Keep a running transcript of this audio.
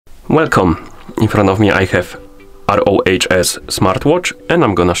Welcome! In front of me I have RoHS Smartwatch, and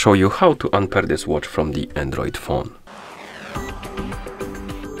I'm gonna show you how to unpair this watch from the Android phone.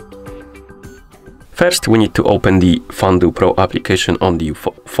 First we need to open the Fondue Pro application on the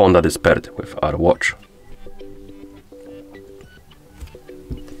phone that is paired with our watch.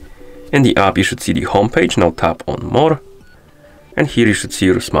 In the app you should see the home page. Now tap on More, and here you should see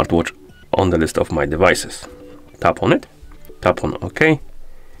your smartwatch on the list of my devices. Tap on it, tap on OK.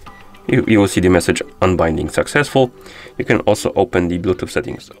 You will see the message unbinding successful. You can also open the Bluetooth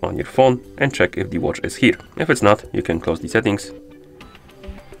settings on your phone and check if the watch is here. If it's not, you can close the settings.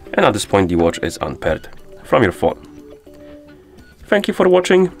 And at this point the watch is unpaired from your phone. Thank you for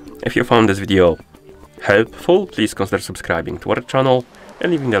watching. If you found this video helpful, please consider subscribing to our channel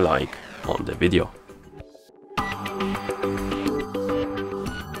and leaving a like on the video.